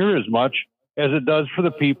you near as much as it does for the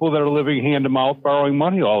people that are living hand to mouth borrowing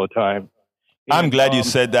money all the time. I'm glad you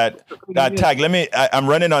said that. Tag, I'm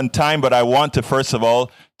running on time, but I want to first of all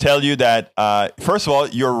tell you that, first of all,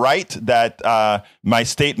 you're right that my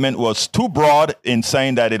statement was too broad in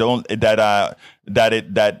saying that to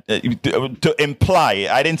imply,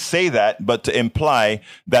 I didn't say that, but to imply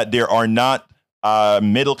that there are not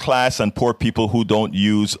middle class and poor people who don't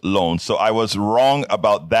use loans. So I was wrong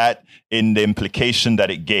about that in the implication that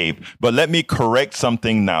it gave. But let me correct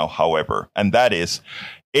something now, however, and that is,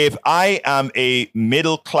 if I am a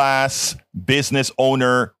middle class business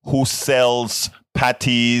owner who sells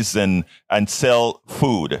patties and sell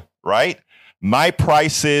food, right? My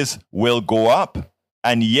prices will go up.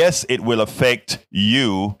 And yes, it will affect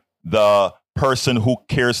you, the person who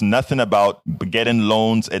cares nothing about getting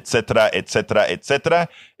loans, etc., etc., etc.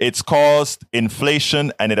 It's caused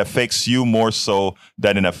inflation, and it affects you more so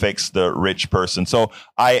than it affects the rich person. So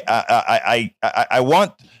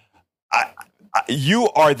you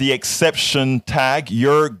are the exception, Tag.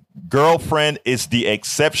 Your girlfriend is the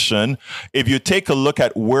exception. If you take a look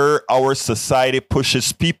at where our society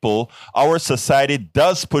pushes people, our society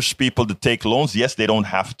does push people to take loans. Yes, they don't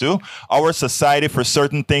have to. Our society for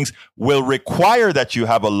certain things will require that you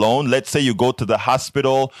have a loan. Let's say you go to the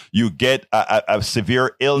hospital, you get a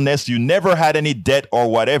severe illness, you never had any debt or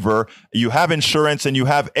whatever, you have insurance and you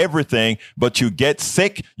have everything, but you get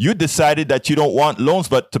sick, you decided that you don't want loans,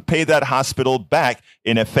 but to pay that hospital back,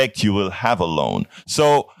 in effect, you will have a loan.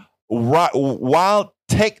 So while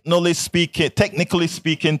technically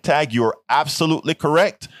speaking, Tag, you're absolutely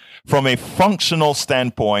correct. From a functional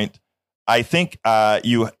standpoint, I think I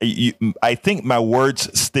think my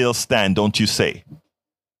words still stand. Don't you say?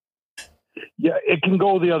 Yeah, it can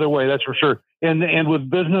go the other way. That's for sure. And with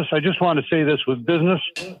business, I just want to say this: with business,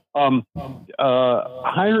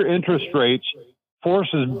 higher interest rates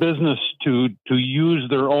forces business to use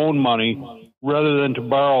their own money rather than to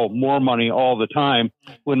borrow more money all the time.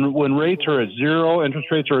 When rates are at zero,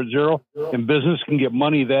 interest rates are at zero, and business can get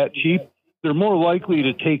money that cheap, they're more likely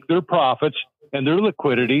to take their profits and their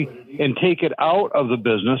liquidity and take it out of the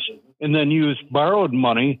business and then use borrowed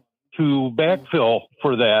money to backfill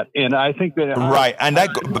for that. And I think that... Right. And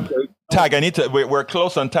that... Tag, we're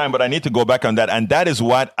close on time, but I need to go back on that. And that is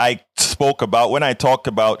what I spoke about when I talked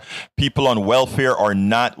about people on welfare or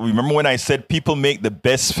not. Remember when I said people make the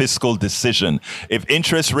best fiscal decision? If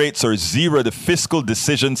interest rates are zero, the fiscal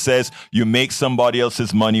decision says you make somebody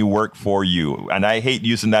else's money work for you. And I hate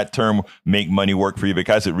using that term, make money work for you,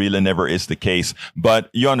 because it really never is the case. But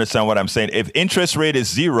you understand what I'm saying. If interest rate is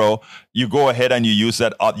zero, you go ahead and you use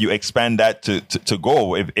that up, you expand that to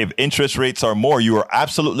go. If interest rates are more, you are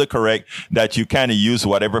absolutely correct that you kind of use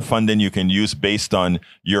whatever funding you can use based on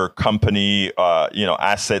your company,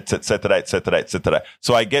 assets, et cetera, et cetera, et cetera.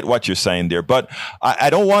 So I get what you're saying there, but I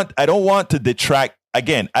don't want to detract.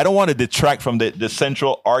 Again, I don't want to detract from the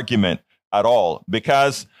central argument at all,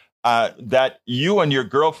 because that you and your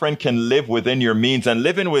girlfriend can live within your means. And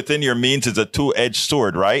living within your means is a two-edged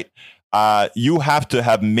sword, right? You have to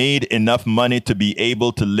have made enough money to be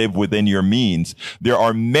able to live within your means. There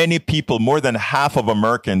are many people, more than half of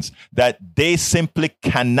Americans, that they simply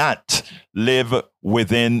cannot live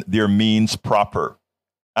within their means proper.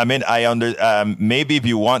 I mean, maybe if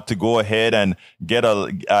you want to go ahead and get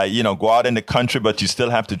go out in the country, but you still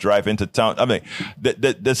have to drive into town. I mean,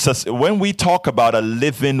 when we talk about a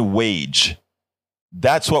living wage,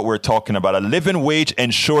 that's what we're talking about. A living wage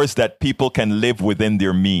ensures that people can live within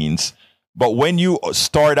their means. But when you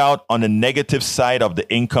start out on the negative side of the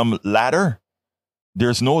income ladder,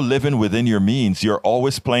 there's no living within your means. You're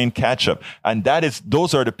always playing catch up. And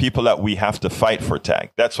those are the people that we have to fight for,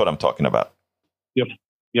 Tag. That's what I'm talking about.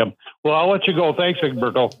 Yep. Well, I'll let you go. Thanks,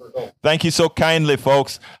 Egberto. Thank you so kindly,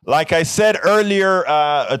 folks. Like I said earlier,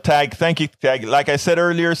 Tag, thank you, Tag. Like I said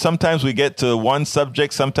earlier, sometimes we get to one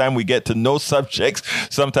subject, sometimes we get to no subjects,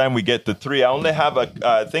 sometimes we get to three. I only have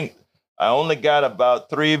I think I only got about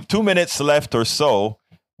 2 minutes left or so.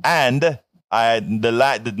 And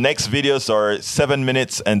the next videos are 7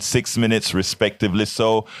 minutes and 6 minutes respectively.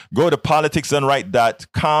 So go to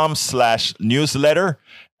politicsdoneright.com/newsletter.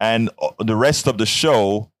 And the rest of the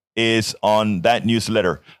show is on that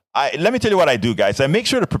newsletter. Let me tell you what I do, guys. I make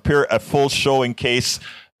sure to prepare a full show in case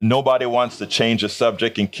nobody wants to change the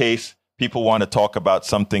subject, in case people want to talk about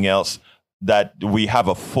something else, that we have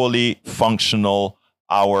a fully functional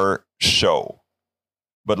hour show.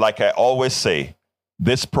 But like I always say,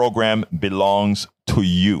 this program belongs to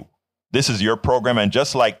you. This is your program. And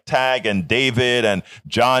just like Tag and David and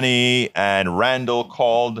Johnny and Randall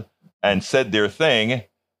called and said their thing,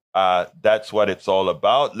 that's what it's all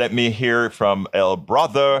about. Let me hear from El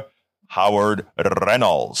Brother, Howard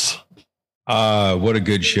Reynolds. What a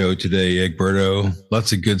good show today, Egberto.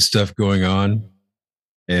 Lots of good stuff going on.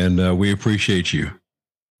 And we appreciate you.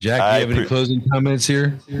 Jack, do you have any closing comments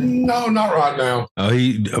here? No, not right now. Oh,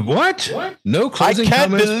 what? No closing comments? I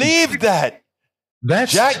can't believe that.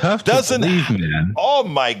 That's Jack tough doesn't, to believe, man. Oh,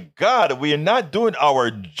 my God. We are not doing our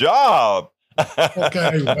job.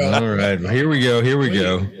 Okay. Well, all right. Here we go.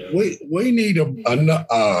 We need a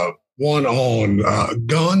one on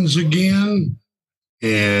guns again,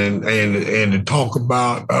 and to talk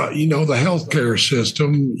about the healthcare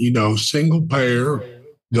system. Single payer,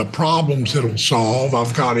 the problems it'll solve.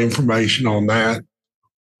 I've got information on that.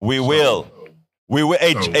 We will.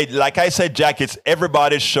 Hey, like I said, Jack, it's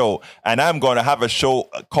everybody's show, and I'm going to have a show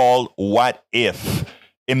called "What If."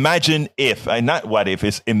 Imagine if, not what if,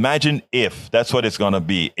 it's imagine if. That's what it's going to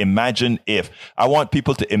be. Imagine if. I want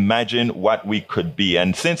people to imagine what we could be.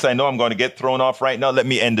 And since I know I'm going to get thrown off right now, let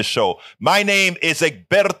me end the show. My name is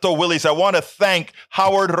Egberto Willis. I want to thank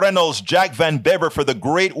Howard Reynolds, Jack Van Bever for the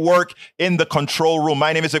great work in the control room.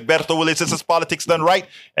 My name is Egberto Willis. This is Politics Done Right.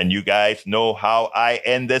 And you guys know how I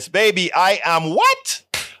end this baby. I am what?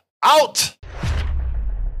 Out.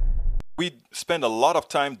 We spend a lot of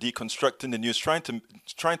time deconstructing the news, trying to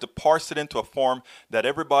parse it into a form that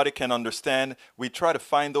everybody can understand. We try to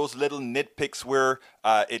find those little nitpicks where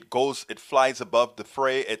it flies above the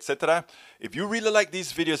fray, etc. If you really like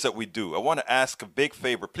these videos that we do, I want to ask a big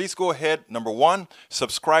favor. Please go ahead. Number 1,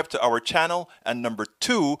 subscribe to our channel. And number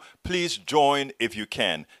 2, please join if you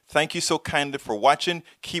can. Thank you so kindly for watching.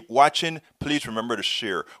 Keep watching. Please remember to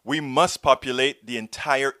share. We must populate the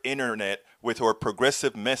entire internet with our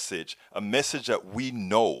progressive message, a message that we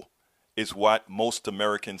know is what most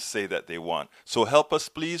Americans say that they want. So help us,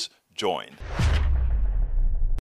 please join.